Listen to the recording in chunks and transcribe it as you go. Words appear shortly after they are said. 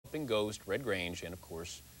Jumping Ghost, Red Grange, and of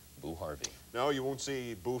course, Boo Harvey. No, you won't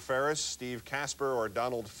see Boo Ferris, Steve Casper, or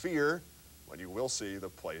Donald Fear, but you will see the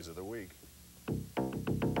plays of the week.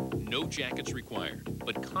 No jackets required,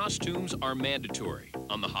 but costumes are mandatory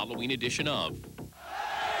on the Halloween edition of...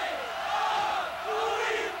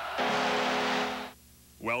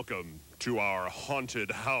 Welcome to our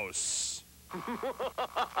haunted house.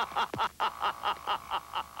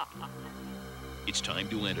 It's time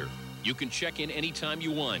to enter. You can check in anytime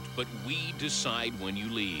you want, but we decide when you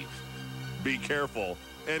leave. Be careful.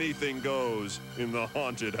 Anything goes in the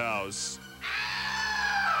haunted house.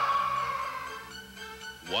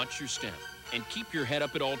 Watch your step and keep your head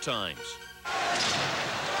up at all times.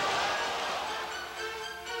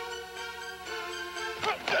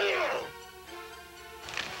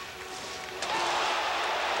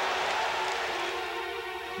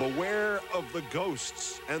 Beware of the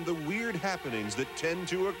ghosts and the weird happenings that tend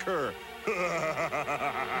to occur.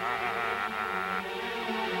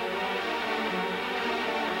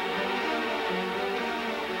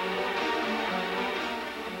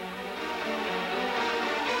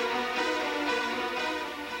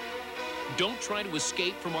 Don't try to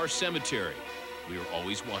escape from our cemetery. We are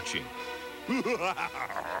always watching.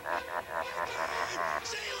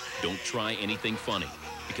 Don't try anything funny,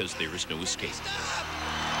 because there is no escape. Stop!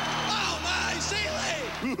 Oh, my ceiling!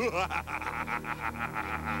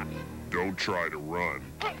 Don't try to run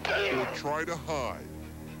or try to hide.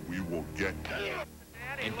 We will get you.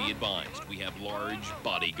 And be advised, we have large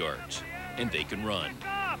bodyguards, and they can run.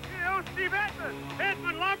 Stop! Here's Steve Edmund.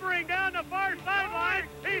 Edmund lumbering down the far sideline.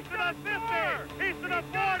 He's to the 50. He's to the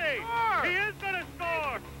 40. He is going to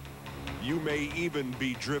score. You may even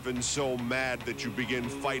be driven so mad that you begin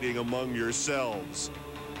fighting among yourselves.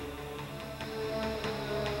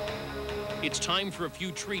 It's time for a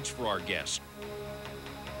few treats for our guests.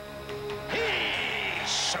 He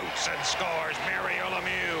shoots and scores, Mario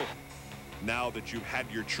Lemieux. Now that you've had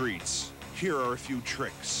your treats, here are a few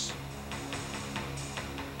tricks.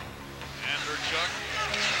 Anderchuk.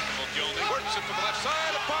 Gilney works it to the left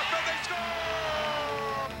side. A pop, and they score!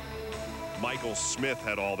 Michael Smith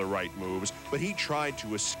had all the right moves, but he tried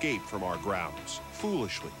to escape from our grounds.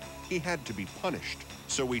 Foolishly, he had to be punished,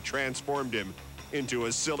 so we transformed him into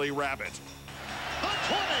a silly rabbit. The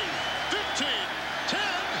 20, 15, 10,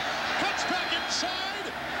 cuts back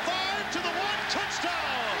inside, 5 to the 1, touchdown!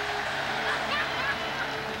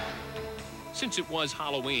 Since it was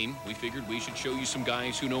Halloween, we figured we should show you some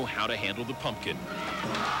guys who know how to handle the pumpkin.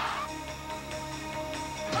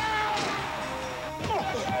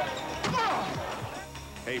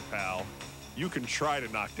 Hey, pal, you can try to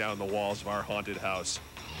knock down the walls of our haunted house,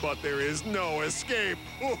 but there is no escape.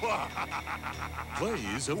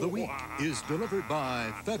 Plays of the Week is delivered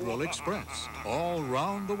by Federal Express. All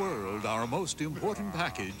round the world, our most important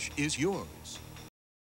package is yours.